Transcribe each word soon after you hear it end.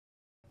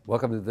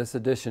Welcome to this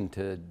edition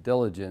to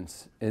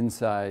Diligence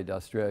Inside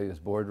Australia's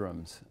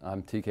Boardrooms.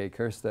 I'm TK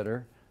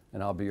Kerstetter,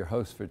 and I'll be your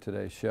host for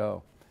today's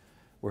show.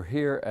 We're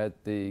here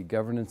at the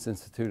Governance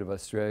Institute of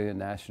Australia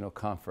National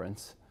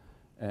Conference,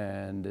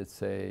 and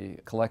it's a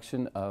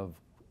collection of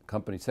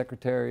company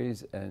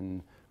secretaries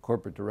and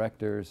corporate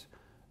directors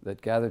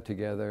that gather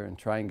together and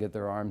try and get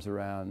their arms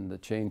around the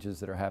changes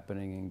that are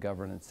happening in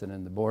governance and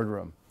in the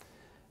boardroom.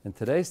 And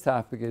today's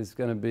topic is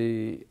going to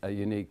be a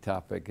unique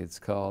topic. It's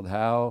called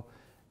How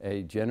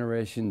a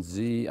Generation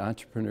Z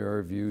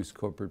Entrepreneur Views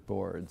Corporate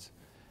Boards.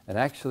 And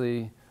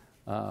actually,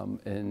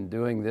 in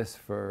doing this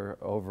for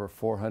over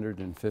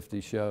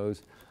 450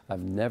 shows, I've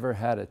never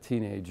had a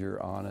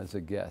teenager on as a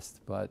guest,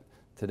 but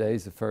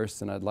today's the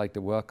first, and I'd like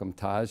to welcome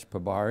Taj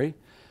Pabari,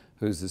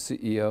 who's the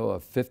CEO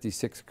of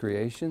Fiftysix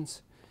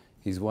Creations.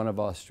 He's one of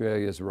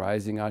Australia's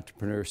rising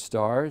entrepreneur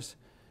stars.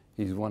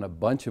 He's won a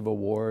bunch of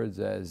awards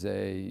as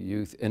a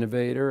youth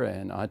innovator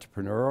and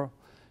entrepreneur.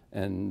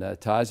 And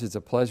Taj, it's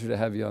a pleasure to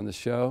have you on the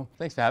show.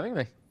 Thanks for having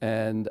me.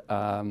 And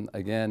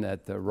again,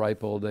 at the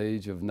ripe old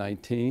age of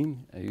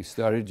 19, you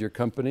started your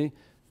company,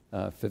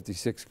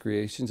 Fiftysix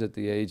Creations, at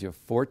the age of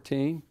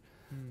 14.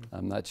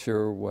 I'm not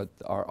sure what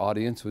our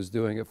audience was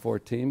doing at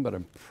 14, but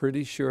I'm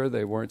pretty sure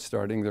they weren't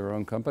starting their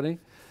own company.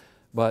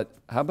 But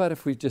how about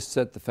if we just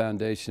set the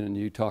foundation and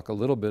you talk a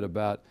little bit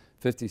about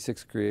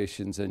Fiftysix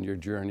Creations and your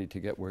journey to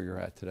get where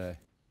you're at today?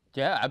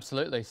 Yeah,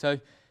 absolutely. So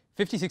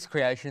Fiftysix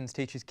Creations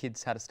teaches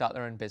kids how to start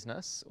their own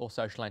business or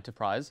social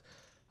enterprise,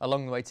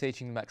 along the way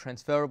teaching them about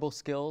transferable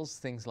skills,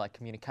 things like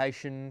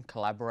communication,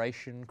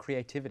 collaboration,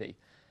 creativity.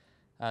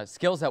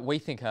 Skills that we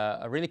think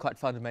are really quite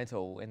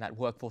fundamental in that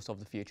workforce of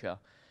the future.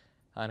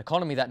 An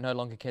economy that no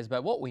longer cares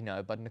about what we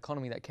know, but an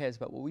economy that cares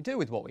about what we do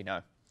with what we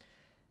know.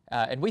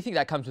 And we think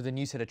that comes with a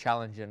new set of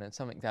challenge, and it's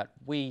something that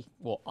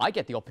I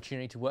get the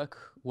opportunity to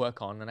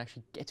work on and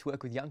actually get to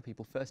work with young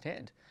people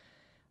firsthand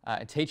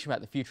and teach them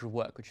about the future of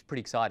work, which is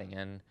pretty exciting.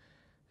 And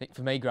I think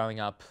for me growing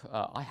up,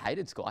 I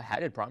hated school. I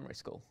hated primary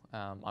school.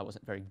 I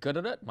wasn't very good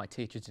at it. My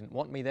teachers didn't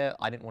want me there.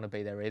 I didn't want to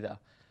be there either.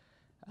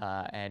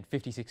 And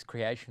Fiftysix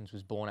Creations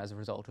was born as a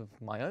result of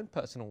my own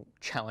personal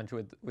challenge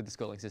with the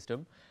schooling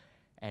system.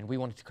 And we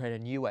wanted to create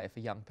a new way for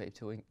young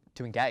people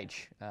to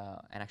engage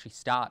and actually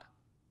start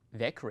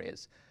their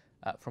careers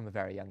from a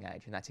very young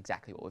age. And that's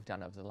exactly what we've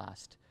done over the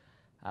last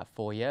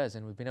 4 years.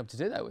 And we've been able to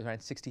do that with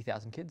around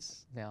 60,000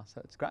 kids now.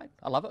 So it's great.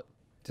 I love it.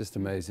 Just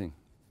amazing.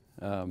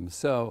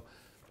 So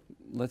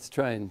let's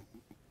try and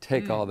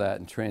take all that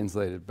and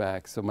translate it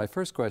back. So my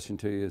first question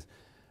to you is,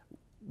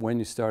 when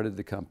you started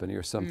the company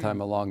or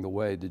sometime along the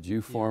way, did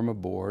you form a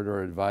board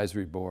or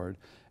advisory board?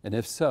 And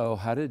if so,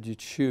 how did you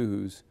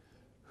choose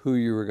who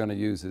you were going to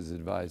use as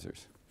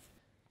advisors?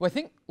 Well, I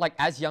think like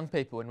as young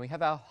people, when we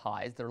have our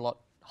highs, they're a lot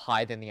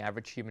higher than the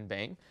average human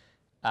being,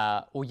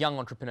 or young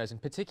entrepreneurs in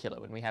particular.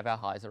 When we have our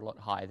highs, they're a lot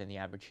higher than the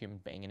average human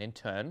being. And in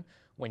turn,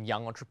 when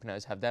young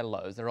entrepreneurs have their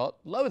lows, they're a lot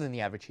lower than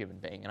the average human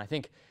being. And I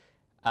think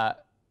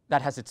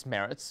that has its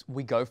merits.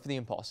 We go for the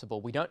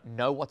impossible. We don't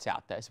know what's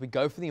out there, so we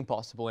go for the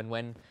impossible. And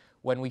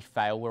when we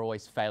fail, we're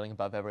always failing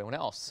above everyone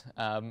else.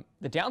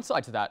 The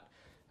downside to that,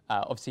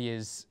 obviously,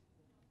 is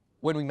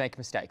when we make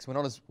mistakes, we're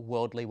not as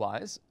worldly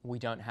wise. We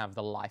don't have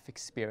the life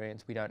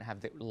experience. We don't have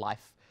the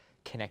life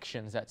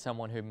connections that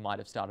someone who might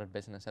have started a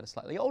business at a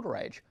slightly older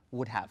age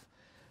would have.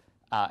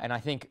 And I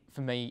think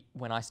for me,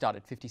 when I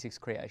started Fiftysix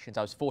Creations,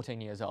 I was 14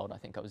 years old. I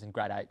think I was in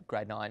grade 8,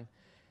 grade 9.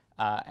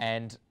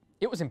 And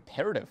it was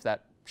imperative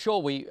that,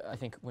 sure, I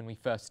think when we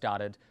first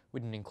started, we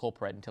didn't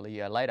incorporate until a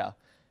year later.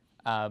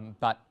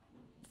 But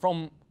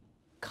from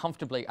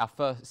comfortably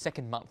our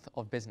second month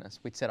of business,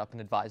 we'd set up an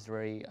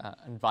advisory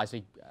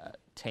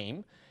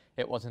team.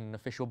 It wasn't an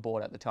official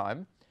board at the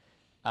time.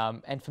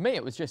 And for me,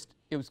 it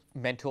was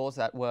mentors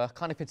that were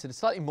kind of considered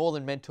slightly more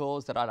than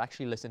mentors that I'd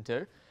actually listen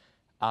to,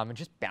 and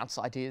just bounce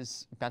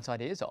ideas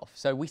off.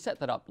 So we set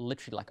that up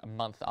literally like a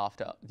month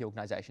after the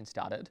organization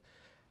started.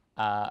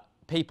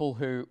 People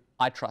who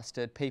I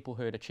trusted, people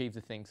who had achieved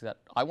the things that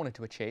I wanted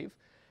to achieve,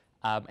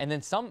 and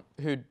then some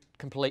who'd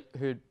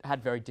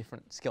had very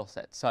different skill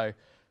sets. So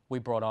we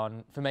brought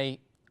on, for me,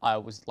 I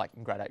was like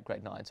in grade 8,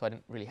 grade 9, so I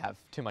didn't really have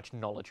too much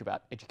knowledge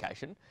about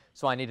education.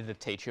 So I needed a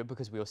teacher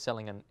because we were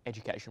selling an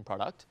education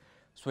product.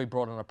 So we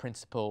brought on a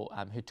principal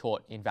who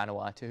taught in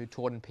Vanuatu, who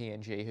taught in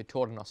PNG, who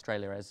taught in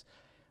Australia as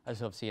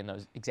obviously in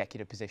those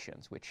executive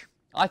positions, which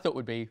I thought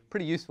would be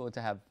pretty useful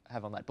to have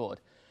on that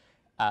board,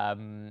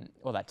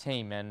 or that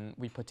team. And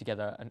we put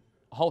together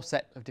a whole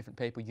set of different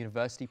people,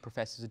 university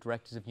professors,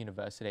 directors of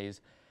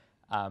universities,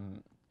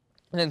 and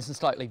then some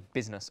slightly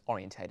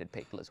business-orientated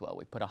people as well.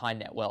 We put a high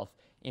net wealth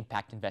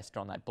impact investor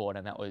on that board,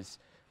 and that was,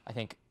 I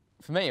think,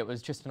 for me, it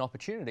was just an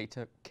opportunity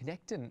to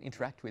connect and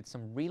interact with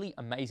some really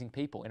amazing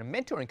people in a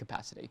mentoring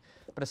capacity,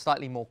 but a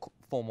slightly more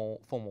formal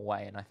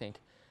way. And I think,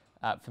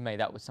 for me,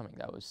 that was something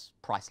that was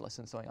priceless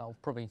and something I'll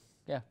probably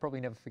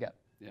never forget.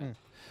 Yeah.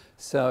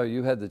 So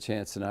you had the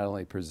chance to not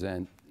only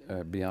present,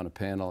 be on a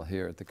panel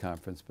here at the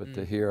conference, but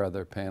to hear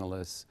other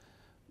panelists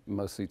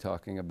mostly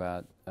talking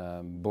about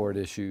board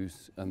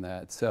issues and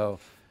that. So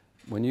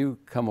when you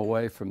come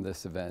away from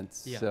this event,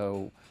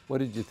 so what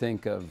did you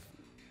think of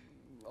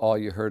all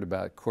you heard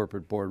about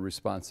corporate board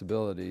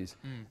responsibilities?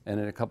 And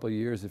in a couple of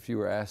years, if you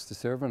were asked to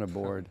serve on a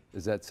board,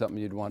 is that something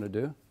you'd want to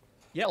do?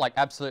 Yeah, like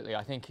absolutely.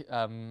 I think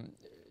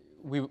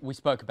we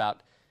spoke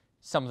about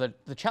some of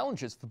the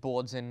challenges for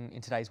boards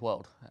in today's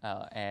world.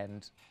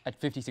 And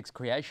at Fiftysix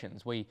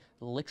Creations, we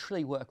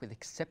literally work with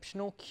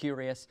exceptional,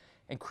 curious,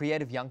 and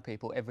creative young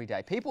people every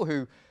day. People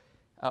who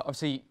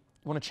obviously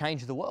want to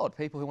change the world,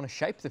 people who want to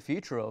shape the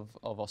future of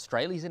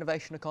Australia's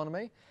innovation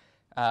economy,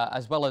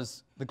 as well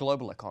as the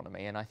global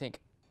economy. And I think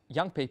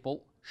young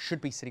people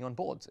should be sitting on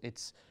boards.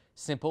 It's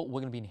simple.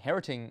 We're going to be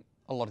inheriting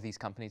a lot of these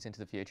companies into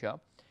the future.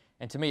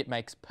 And to me, it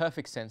makes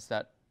perfect sense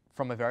that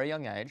from a very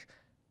young age,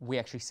 we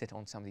actually sit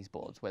on some of these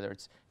boards, whether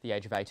it's the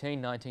age of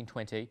 18, 19,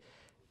 20.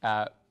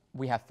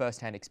 We have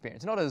first-hand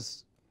experience, not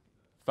as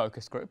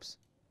focus groups,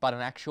 but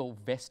an actual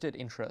vested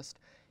interest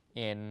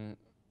in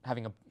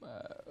having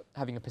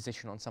a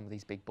position on some of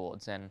these big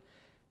boards. And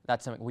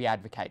that's something we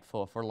advocate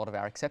for a lot of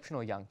our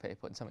exceptional young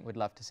people, and something we'd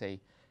love to see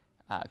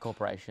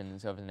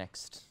corporations over the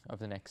next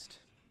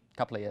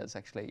couple of years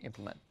actually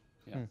implement.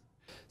 Yeah.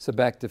 So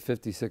back to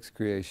Fiftysix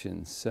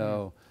Creations.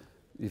 So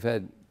you've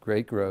had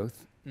great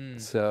growth.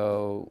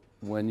 So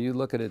when you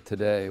look at it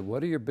today,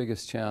 what are your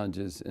biggest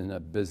challenges in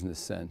a business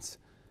sense?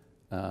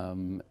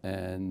 And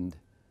then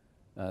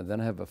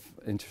I have an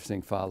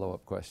interesting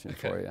follow-up question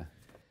for you.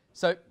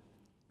 So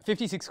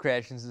Fiftysix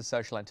Creations is a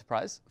social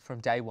enterprise.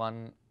 From day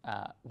one,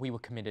 we were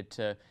committed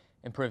to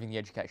improving the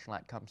educational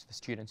outcomes for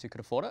students who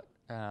could afford it,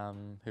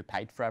 who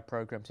paid for our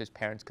programs, whose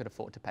parents could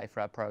afford to pay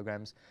for our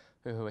programs,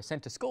 who were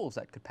sent to schools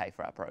that could pay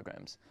for our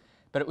programs.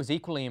 But it was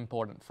equally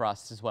important for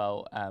us as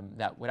well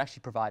that we'd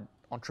actually provide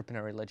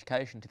entrepreneurial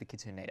education to the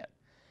kids who need it.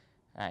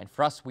 And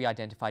for us, we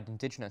identified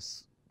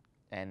Indigenous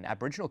and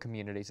Aboriginal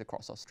communities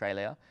across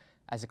Australia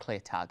as a clear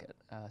target.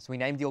 So we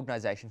named the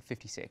organisation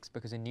Fiftysix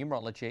because in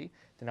numerology,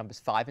 the numbers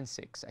 5 and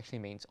 6 actually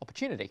means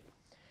opportunity.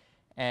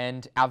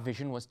 And our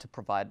vision was to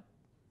provide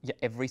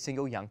every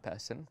single young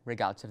person,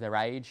 regardless of their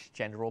age,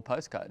 gender or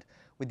postcode,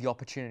 with the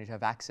opportunity to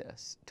have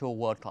access to a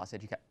world-class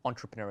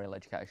entrepreneurial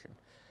education.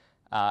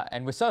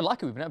 And we're so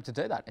lucky we've been able to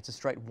do that. It's a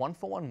straight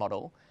one-for-one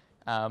model,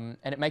 and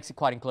it makes it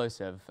quite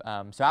inclusive.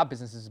 So our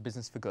business is a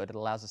business for good. It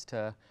allows us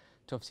to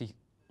obviously,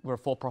 we're a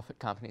for-profit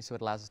company, so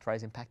it allows us to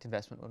raise impact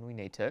investment when we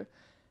need to,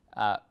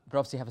 but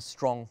obviously have a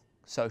strong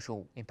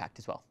social impact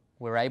as well.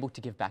 We're able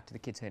to give back to the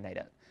kids who need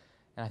it.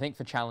 And I think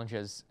for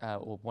challenges,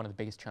 or one of the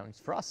biggest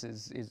challenges for us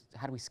is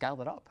how do we scale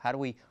that up? How do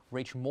we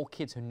reach more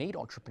kids who need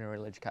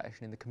entrepreneurial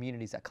education in the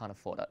communities that can't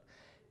afford it?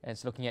 And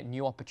it's looking at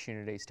new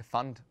opportunities to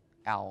fund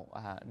our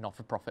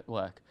not-for-profit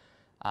work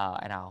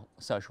and our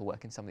social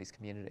work in some of these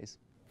communities.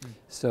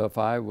 So if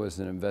I was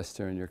an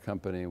investor in your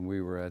company and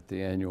we were at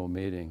the annual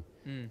meeting,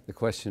 the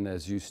question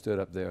as you stood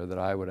up there that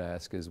I would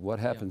ask is, what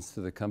happens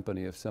to the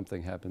company if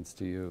something happens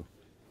to you?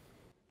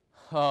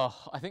 Oh,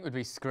 I think we'd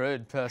be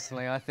screwed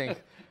personally. I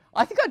think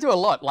I do a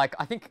lot. Like,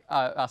 I think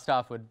our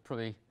staff would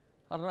probably,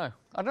 I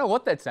don't know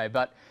what they'd say,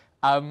 but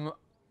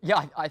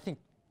yeah, I think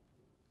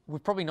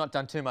we've probably not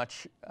done too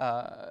much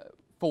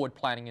forward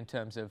planning in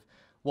terms of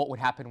what would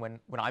happen when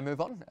I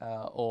move on,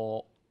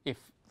 or if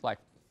like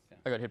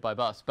I got hit by a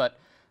bus. But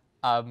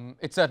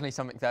it's certainly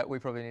something that we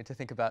probably need to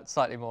think about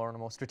slightly more on a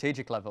more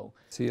strategic level.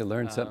 So you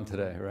learned something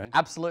today, right?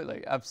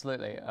 Absolutely,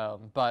 absolutely.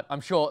 But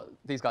I'm sure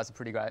these guys are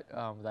pretty great.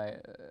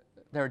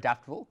 They're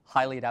adaptable,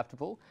 highly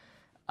adaptable.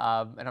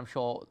 And I'm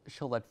sure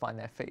they'd find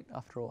their feet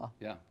after a while.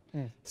 Yeah.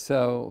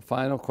 So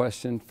final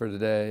question for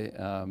today,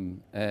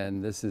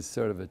 and this is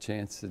sort of a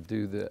chance to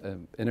do the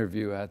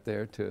interview out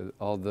there to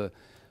all the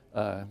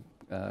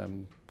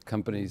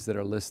companies that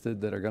are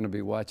listed that are going to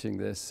be watching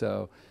this.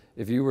 So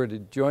if you were to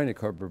join a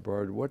corporate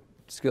board, what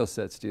skill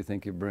sets do you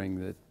think you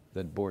bring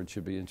that board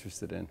should be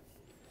interested in?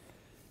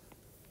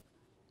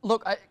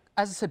 Look,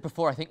 as I said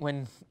before, I think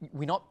when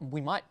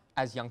we might,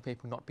 as young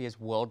people, not be as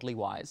worldly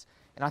wise.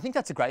 And I think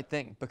that's a great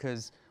thing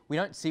because we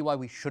don't see why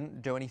we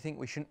shouldn't do anything.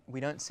 We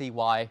don't see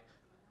any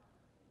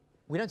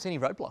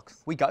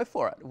roadblocks. We go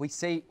for it. We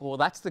see, well,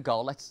 that's the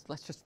goal. Let's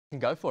just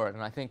go for it.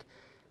 And I think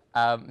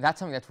that's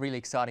something that's really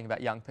exciting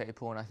about young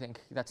people. And I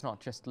think that's not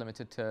just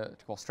limited to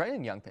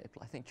Australian young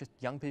people. I think just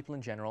young people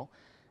in general,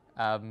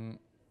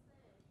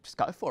 just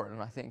go for it.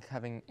 And I think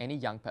having any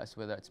young person,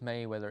 whether it's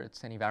me, whether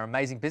it's any of our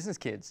amazing business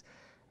kids,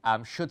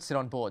 should sit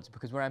on boards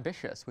because we're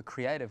ambitious, we're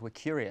creative, we're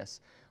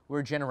curious. We're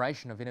a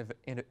generation of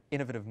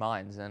innovative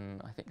minds, and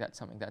I think that's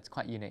something that's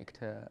quite unique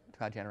to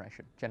our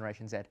generation,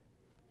 Generation Z.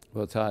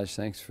 Well, Taj,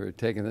 thanks for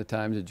taking the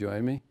time to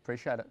join me.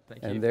 Appreciate it.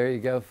 Thank you. And there you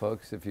go,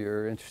 folks. If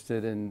you're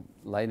interested in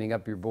lighting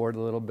up your board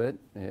a little bit,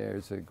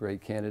 here's a great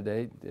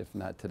candidate, if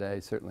not today,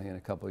 certainly in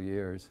a couple of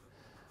years.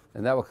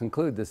 And that will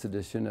conclude this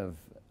edition of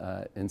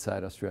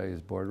Inside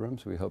Australia's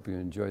Boardrooms. We hope you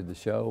enjoyed the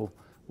show.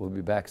 We'll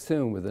be back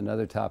soon with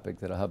another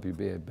topic that'll help you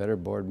be a better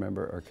board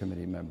member or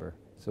committee member.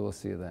 So we'll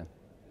see you then.